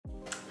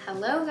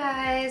Hello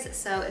guys,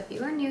 so if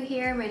you are new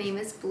here, my name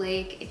is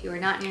Blake. If you are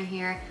not new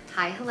here,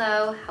 hi,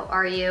 hello, how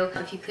are you?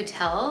 If you could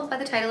tell by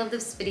the title of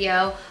this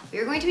video, we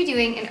are going to be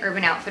doing an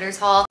Urban Outfitters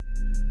haul.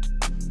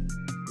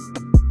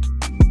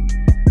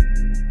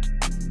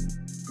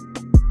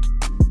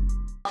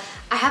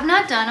 I have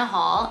not done a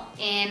haul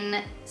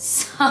in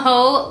so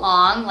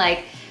long,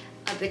 like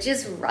a bitch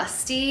is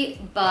rusty,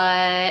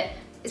 but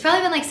it's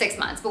probably been like 6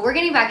 months, but we're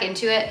getting back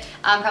into it.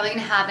 I'm probably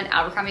gonna have an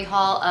Abercrombie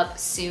haul up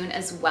soon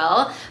as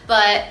well.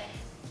 But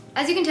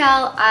as you can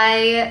tell,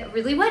 I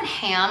really went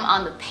ham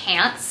on the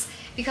pants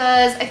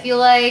because I feel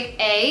like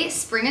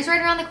spring is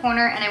right around the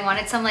corner and I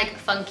wanted some like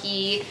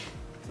funky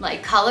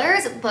like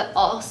colors, but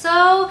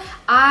also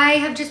I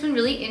have just been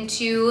really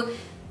into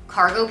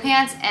cargo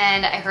pants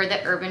and I heard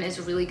that Urban is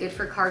really good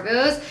for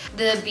cargos.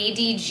 The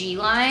BDG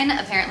line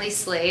apparently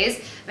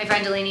slays. My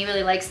friend Delaney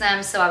really likes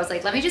them, so I was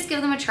like, let me just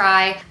give them a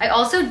try. I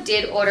also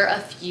did order a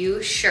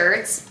few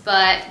shirts,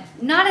 but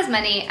not as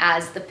many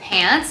as the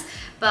pants.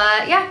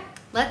 But yeah,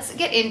 let's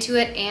get into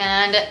it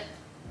and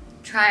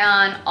try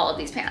on all of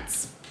these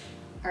pants.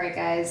 All right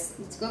guys,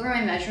 let's go over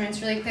my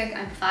measurements really quick.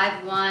 I'm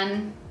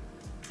 5'1".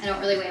 I don't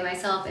really weigh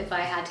myself. If I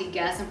had to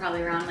guess, I'm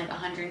probably around like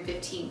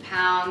 115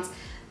 pounds.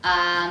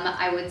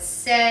 I would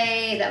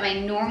say that my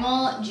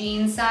normal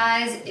jean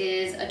size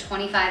is a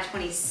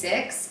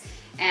 25-26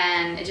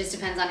 and it just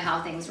depends on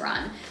how things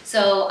run.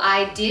 So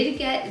I did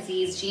get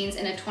these jeans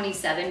in a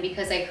 27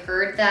 because I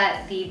heard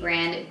that the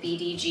brand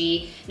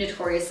BDG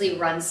notoriously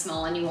runs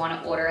small and you want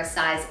to order a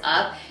size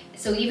up.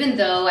 So even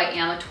though I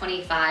am a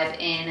 25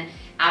 in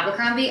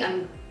Abercrombie,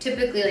 I'm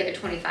typically like a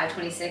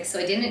 25-26, so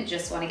I didn't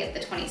just want to get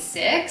the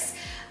 26.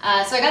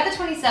 So I got the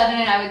 27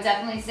 and I would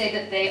definitely say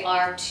that they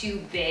are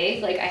too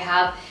big. Like I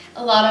have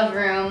a lot of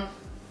room,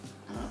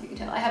 I don't know if you can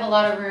tell, I have a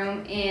lot of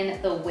room in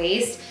the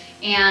waist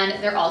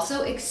and they're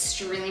also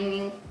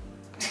extremely,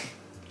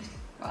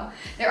 well,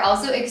 they're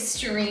also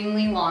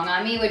extremely long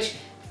on me, which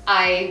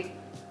that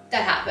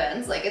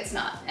happens. Like that's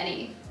not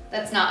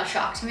a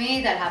shock to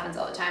me. That happens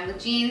all the time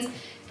with jeans.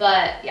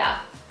 But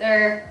yeah,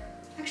 they're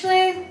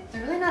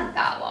really not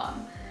that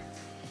long.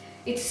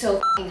 It's so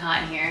fucking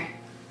hot in here.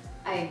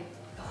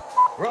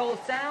 Roll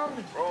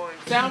sound.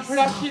 Sound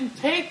production,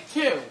 take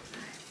 2.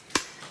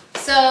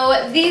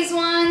 So these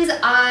ones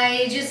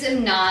I just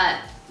am not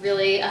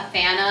really a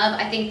fan of.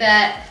 I think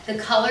that the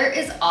color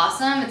is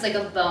awesome. It's like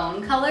a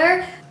bone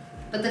color,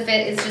 but the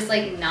fit is just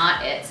like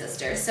not it,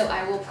 sister. So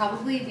I will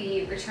probably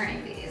be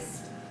returning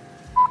these.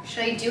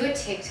 Should I do a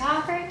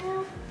TikTok right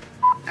now?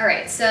 All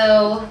right,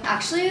 so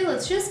actually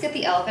let's just get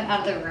the elephant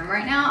out of the room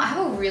right now. I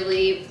have a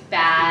really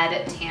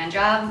bad tan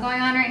job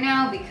going on right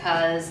now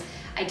because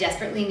I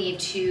desperately need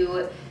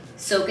to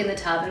soak in the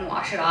tub and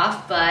wash it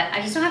off, but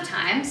I just don't have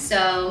time.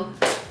 So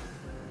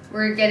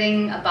we're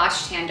getting a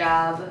botched tan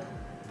job.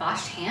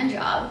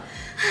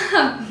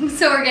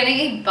 So we're getting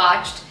a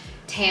botched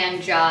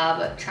tan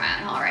job try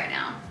on haul right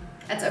now.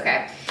 That's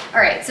okay.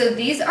 All right, so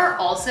these are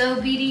also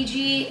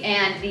BDG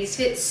and these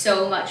fit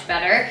so much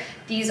better.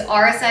 These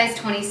are a size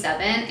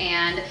 27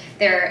 and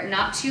they're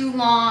not too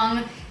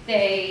long.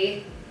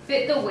 They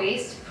fit the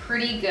waist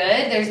pretty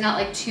good. There's not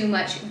like too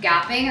much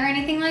gapping or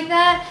anything like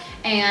that.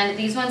 And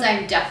these ones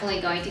I'm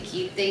definitely going to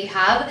keep. They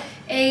have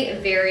a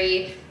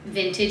very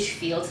vintage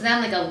feel to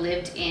them, like a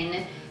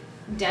lived-in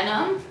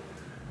denim.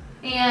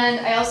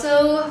 And I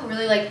also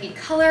really like the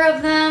color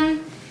of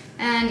them.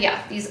 And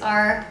yeah, these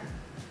are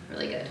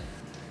really good.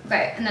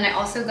 Okay, and then I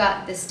also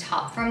got this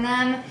top from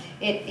them.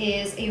 It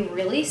is a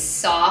really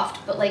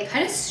soft, but like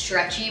kind of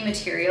stretchy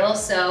material.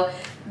 So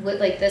with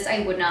like this, I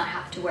would not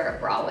have to wear a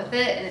bra with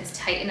it, and it's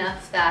tight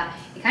enough that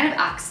it kind of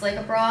acts like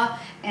a bra,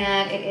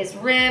 and it is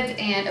ribbed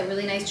and a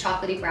really nice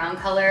chocolatey brown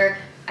color.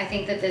 I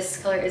think that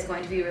this color is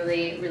going to be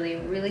really, really,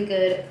 really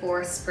good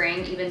for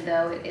spring, even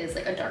though it is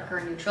like a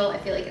darker neutral. I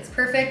feel like it's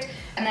perfect.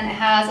 And then it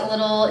has a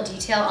little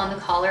detail on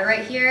the collar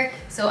right here.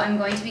 So I'm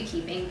going to be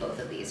keeping both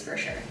of these for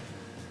sure.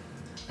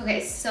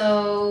 Okay,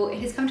 so it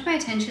has come to my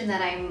attention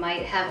that I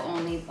might have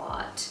only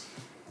bought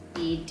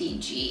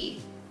BDG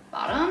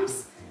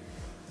bottoms.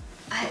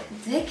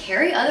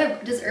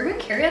 Does Urban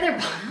carry other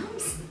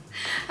bottoms?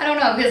 I don't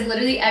know, because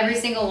literally every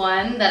single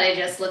one that I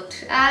just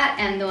looked at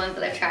and the ones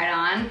that I've tried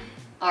on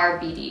are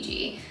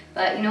BDG.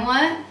 But you know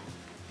what?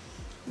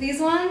 These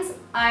ones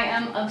I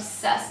am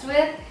obsessed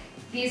with.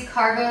 These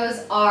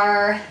cargos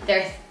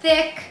they're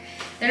thick.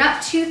 They're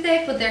not too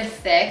thick, but they're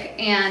thick,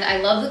 and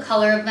I love the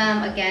color of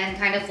them. Again,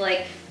 kind of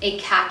like a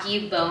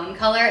khaki bone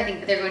color. I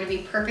think that they're going to be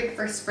perfect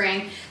for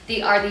spring.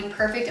 They are the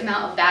perfect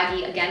amount of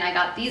baggy. Again, I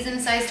got these in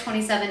a size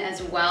 27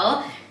 as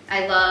well.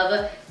 I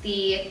love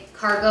the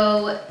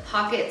cargo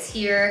pockets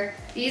here.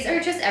 These are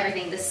just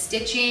everything. The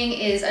stitching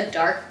is a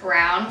dark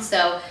brown,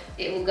 so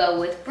it will go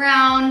with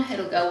brown.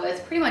 It'll go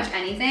with pretty much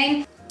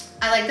anything.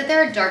 I like that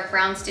they're dark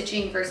brown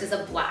stitching versus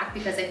a black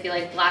because I feel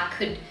like black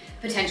could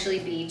potentially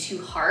be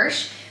too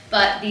harsh.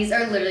 But these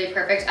are literally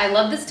perfect. I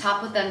love this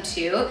top with them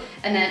too.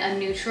 And then a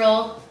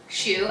neutral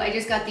shoe. I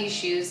just got these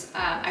shoes.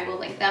 I will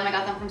link them. I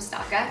got them from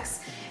StockX.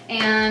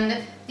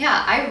 And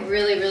yeah, I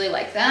really, really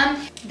like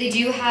them. They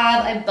do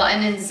have a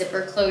button and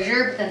zipper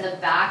closure, but then the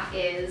back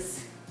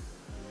is,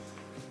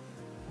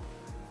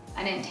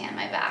 I didn't tan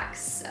my back,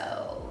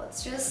 so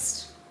let's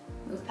just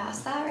move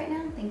past that right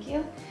now, thank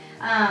you.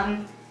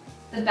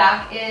 The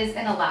back is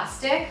an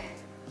elastic,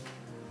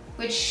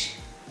 which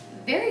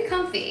very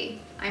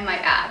comfy, I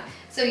might add.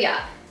 So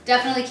yeah,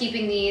 definitely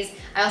keeping these.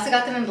 I also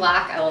got them in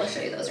black. I will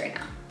show you those right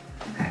now.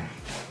 Okay.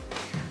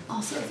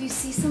 Also, if you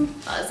see some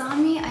fuzz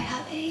on me, I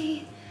have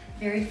a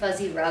very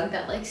fuzzy rug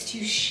that likes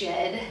to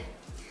shed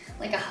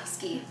like a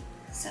husky.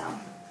 So,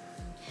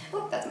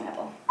 oh, that's my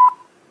nipple.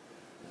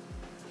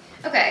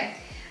 Okay.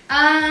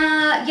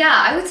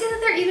 Yeah, I would say that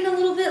they're even a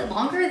little bit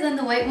longer than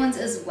the white ones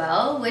as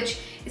well, which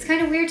is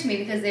kind of weird to me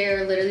because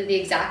they're literally the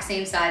exact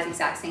same size,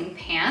 exact same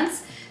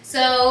pants.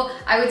 So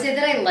I would say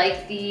that I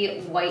like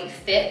the white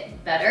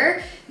fit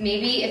better.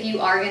 Maybe if you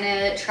are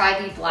gonna try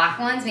the black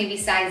ones, maybe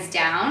size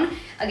down.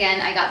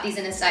 Again, I got these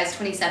in a size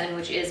 27,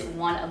 which is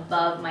one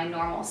above my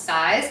normal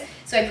size.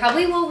 So I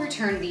probably will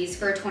return these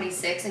for a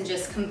 26 and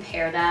just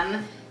compare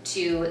them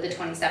to the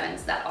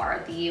 27s that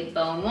are the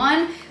bone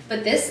one.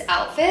 But this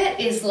outfit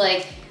is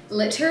like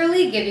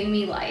literally giving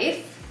me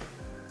life.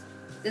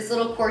 This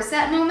little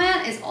corset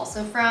moment is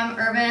also from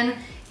Urban,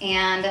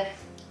 and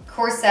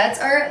corsets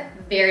are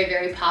very,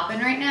 very poppin'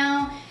 right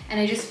now. And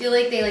I just feel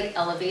like they like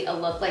elevate a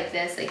look like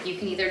this. Like you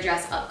can either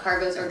dress up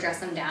cargos or dress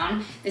them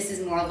down. This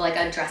is more of like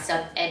a dressed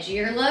up,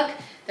 edgier look.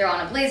 They're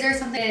on a blazer or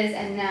something.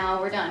 And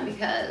now we're done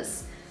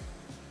because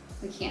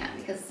we can't,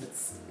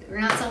 because we're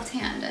not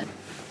self-tanned.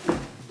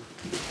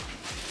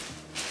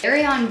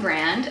 Very on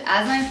brand.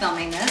 As I'm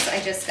filming this, I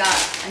just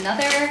got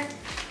another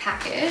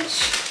package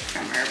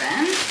from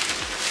Urban.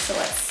 So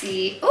let's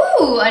see.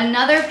 Ooh,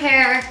 another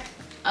pair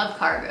of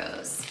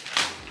cargos.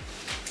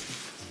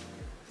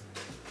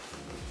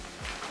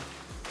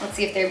 Let's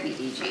see if they're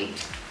BDG.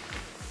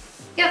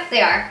 Yep,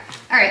 they are.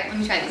 All right, let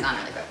me try these on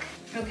really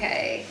quick.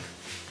 Okay,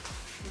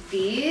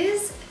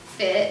 these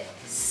fit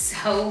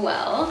so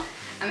well.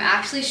 I'm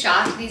actually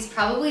shocked. These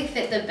probably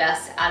fit the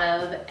best out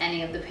of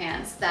any of the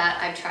pants that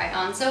I've tried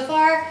on so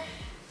far.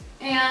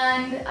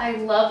 And I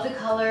love the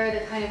color.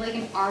 They're kind of like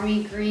an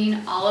army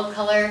green olive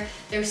color.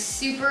 They're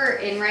super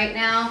in right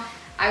now.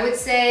 I would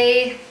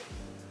say,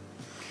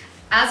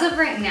 as of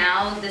right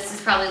now, this is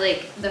probably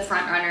like the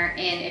front runner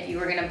in if you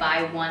were gonna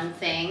buy one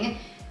thing.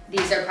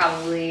 These are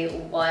probably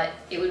what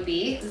it would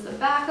be. This is the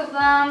back of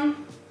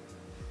them.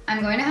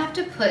 I'm going to have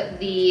to put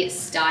the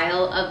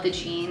style of the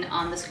jean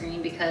on the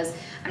screen because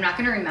I'm not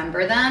gonna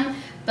remember them.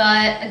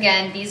 But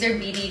again, these are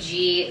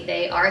BDG.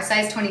 They are a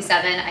size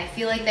 27. I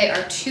feel like they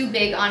are too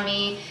big on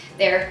me.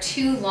 They're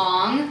too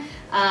long.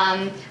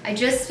 I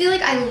just feel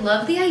like I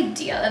love the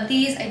idea of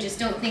these. I just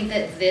don't think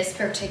that this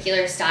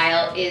particular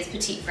style is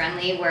petite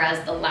friendly,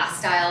 whereas the last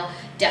style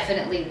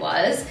definitely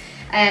was.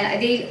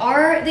 And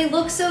they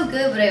look so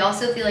good, but I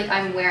also feel like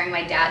I'm wearing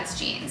my dad's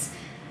jeans,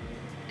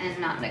 and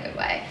not in a good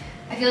way.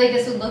 I feel like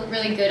this would look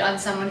really good on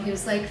someone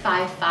who's like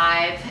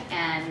 5'5"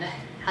 and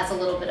has a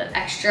little bit of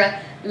extra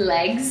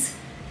legs,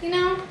 you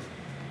know?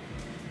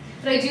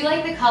 But I do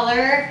like the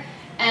color,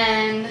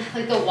 and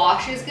like the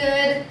wash is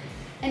good.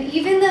 And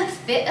even the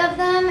fit of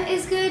them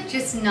is good,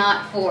 just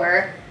not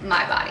for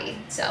my body.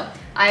 So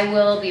I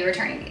will be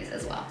returning these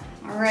as well.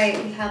 All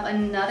right, we have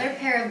another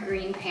pair of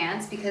green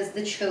pants because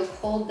the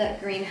chokehold that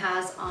green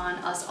has on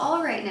us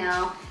all right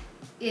now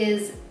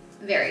is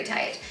very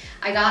tight.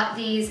 I got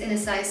these in a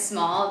size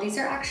small. These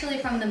are actually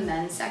from the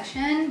men's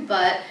section,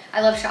 but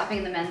I love shopping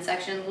in the men's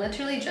section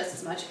literally just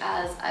as much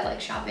as I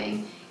like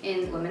shopping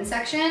in the women's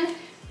section.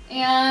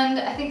 And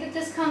I think that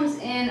this comes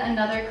in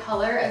another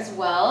color as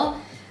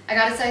well. I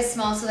got a size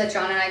small so that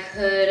John and I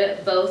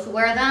could both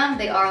wear them.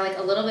 They are like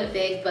a little bit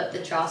big, but the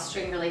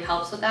drawstring really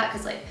helps with that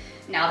because like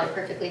now they're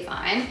perfectly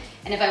fine.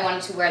 And if I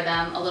wanted to wear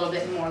them a little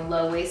bit more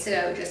low-waisted,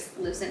 I would just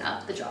loosen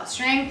up the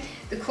drawstring.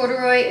 The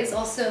corduroy is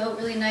also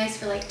really nice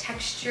for like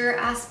texture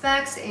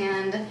aspects,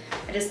 and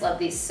I just love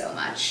these so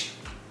much.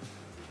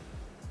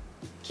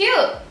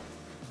 Cute.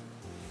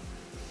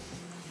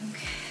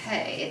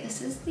 Okay,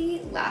 this is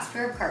the last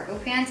pair of cargo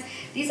pants.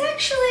 These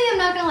actually, I'm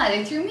not gonna lie,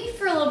 they threw me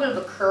for a little bit of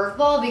a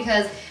curveball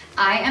because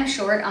I am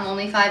short, I'm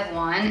only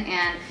 5'1",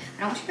 and I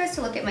don't want you guys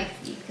to look at my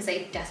feet because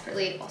I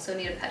desperately also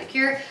need a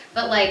pedicure,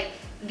 but like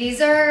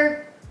these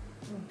are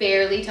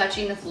barely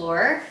touching the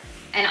floor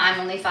and I'm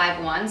only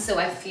 5'1", so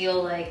I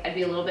feel like I'd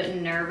be a little bit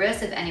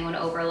nervous if anyone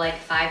over like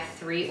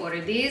 5'3"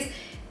 ordered these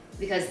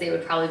because they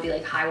would probably be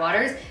like high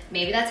waters.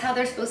 Maybe that's how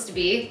they're supposed to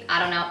be. I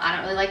don't know, I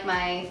don't really like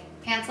my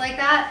pants like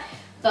that.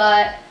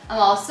 But I'm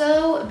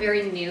also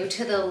very new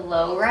to the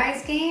low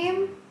rise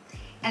game,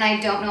 and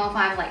I don't know if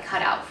I'm like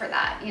cut out for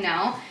that, you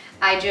know?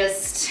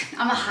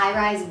 I'm a high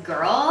rise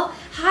girl,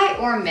 high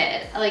or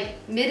mid. Like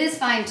mid is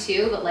fine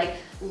too, but like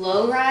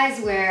low rise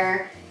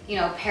where, you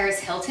know, Paris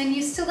Hilton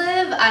used to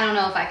live, I don't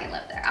know if I can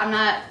live there. I'm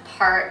not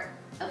part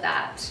of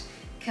that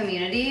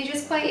community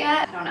just quite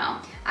yet. I don't know.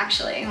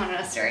 Actually, I want to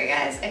know a story,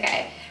 guys.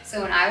 Okay,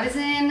 so when I was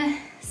in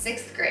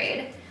 6th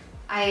grade,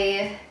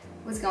 I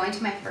was going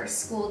to my first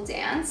school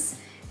dance,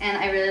 and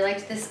I really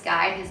liked this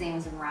guy. His name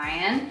was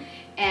Ryan.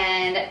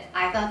 And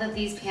I thought that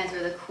these pants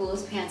were the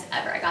coolest pants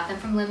ever. I got them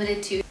from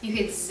Limited too. You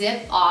could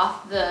zip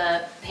off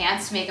the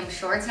pants to make them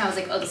shorts, and I was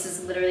like, oh, this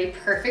is literally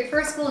perfect for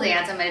a school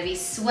dance. I'm gonna be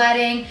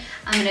sweating,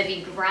 I'm gonna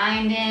be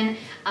grinding,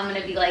 I'm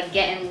gonna be like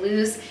getting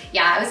loose.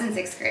 Yeah, I was in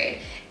 6th grade.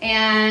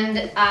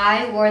 And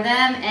I wore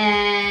them,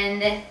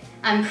 and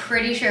I'm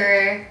pretty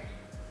sure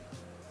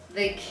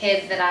the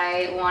kid that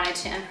I wanted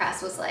to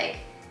impress was like,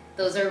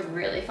 those are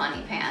really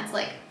funny pants.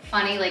 Like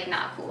funny, like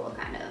not cool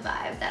kind of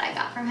vibe that I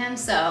got from him.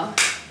 So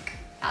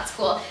that's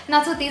cool. And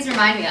that's what these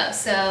remind me of.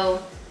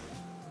 So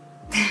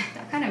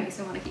that kind of makes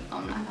me want to keep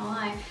them, not gonna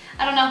lie.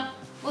 I don't know,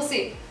 we'll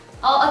see.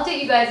 I'll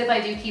update you guys if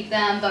I do keep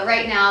them, but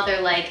right now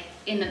they're like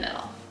in the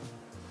middle.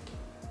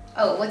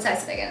 Oh, what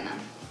size did I get in them?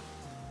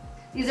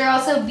 These are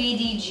also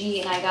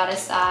BDG, and I got a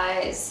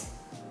size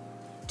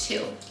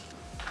 2.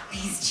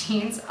 These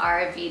jeans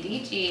are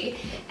BDG,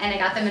 and I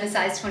got them in a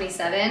size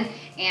 27,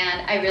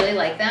 and I really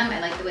like them. I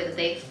like the way that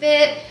they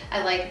fit.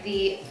 I like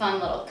the fun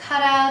little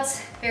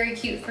cutouts, very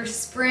cute for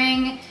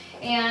spring,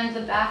 and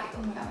the back,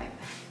 oh my God, my back.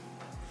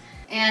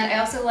 And I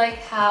also like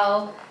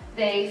how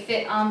they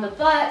fit on the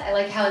butt. I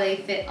like how they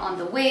fit on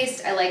the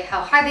waist. I like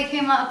how high they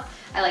came up.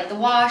 I like the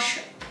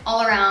wash.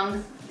 All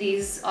around,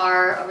 these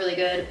are a really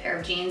good pair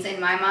of jeans in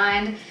my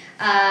mind.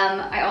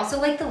 I also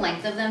like the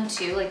length of them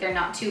too, like they're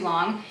not too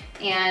long.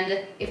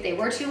 And if they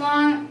were too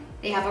long,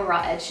 they have a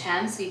raw edge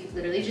hem, so you could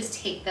literally just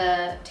take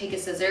a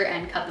scissor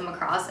and cut them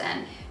across,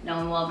 and no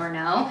one will ever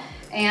know.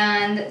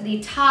 And the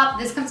top,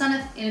 this comes on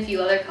in a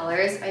few other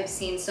colors. I've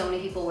seen so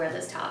many people wear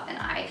this top, and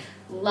I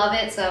love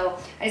it. So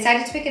I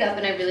decided to pick it up,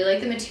 and I really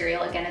like the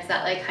material. Again, it's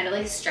that like kind of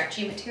like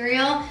stretchy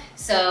material,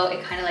 so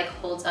it kind of like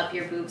holds up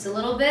your boobs a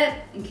little bit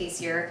in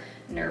case you're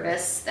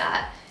nervous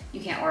that you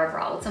can't wear a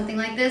bra with something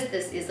like this.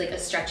 This is like a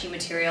stretchy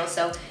material,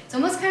 so it's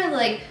almost kind of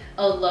like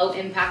a low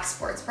impact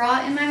sports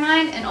bra in my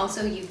mind. And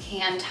also you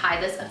can tie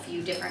this a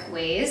few different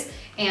ways.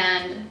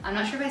 And I'm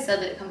not sure if I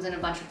said that it comes in a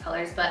bunch of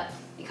colors, but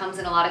it comes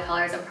in a lot of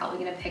colors. I'm probably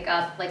gonna pick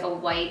up like a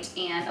white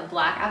and a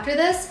black after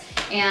this.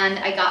 And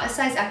I got a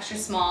size extra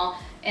small,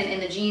 and in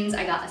the jeans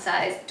I got a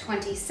size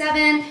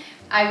 27.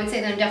 I would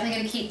say that I'm definitely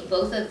gonna keep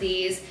both of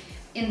these.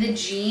 In the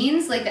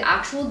jeans, like the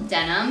actual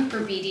denim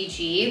for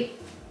BDG,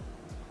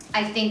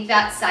 I think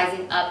that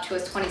sizing up to a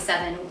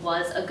 27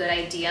 was a good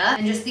idea.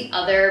 And just the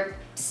other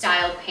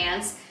style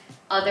pants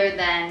other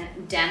than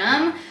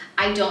denim,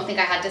 I don't think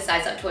I had to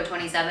size up to a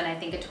 27. I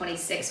think a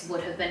 26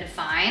 would have been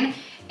fine.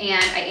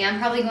 And I am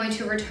probably going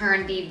to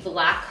return the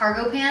black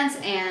cargo pants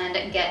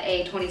and get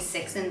a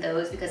 26 in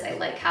those because I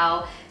like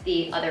how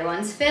the other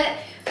ones fit.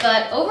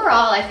 But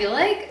overall, I feel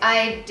like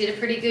I did a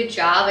pretty good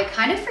job. I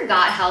kind of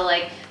forgot how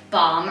like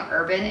bomb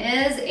Urban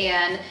is,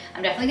 and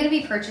I'm definitely gonna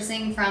be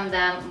purchasing from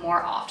them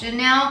more often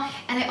now.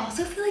 And I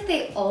also feel like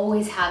they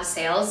always have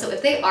sales, so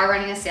if they are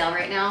running a sale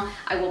right now,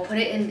 I will put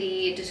it in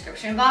the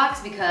description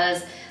box,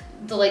 because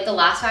the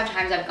last 5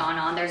 times I've gone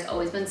on, there's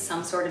always been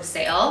some sort of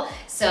sale,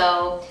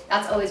 so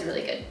that's always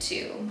really good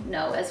to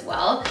know as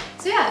well.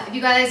 So yeah, if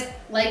you guys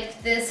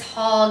liked this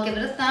haul, give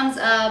it a thumbs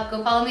up.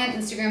 Go follow me on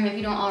Instagram if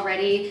you don't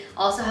already.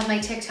 I also have my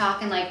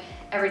TikTok and like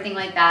everything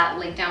like that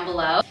linked down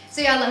below. So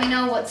yeah, let me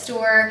know what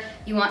store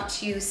you want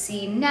to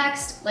see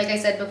next. Like I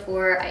said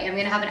before, I am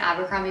gonna have an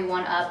Abercrombie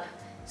one up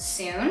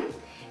soon.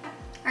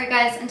 All right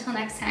guys, until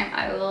next time,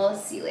 I will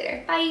see you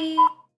later. Bye.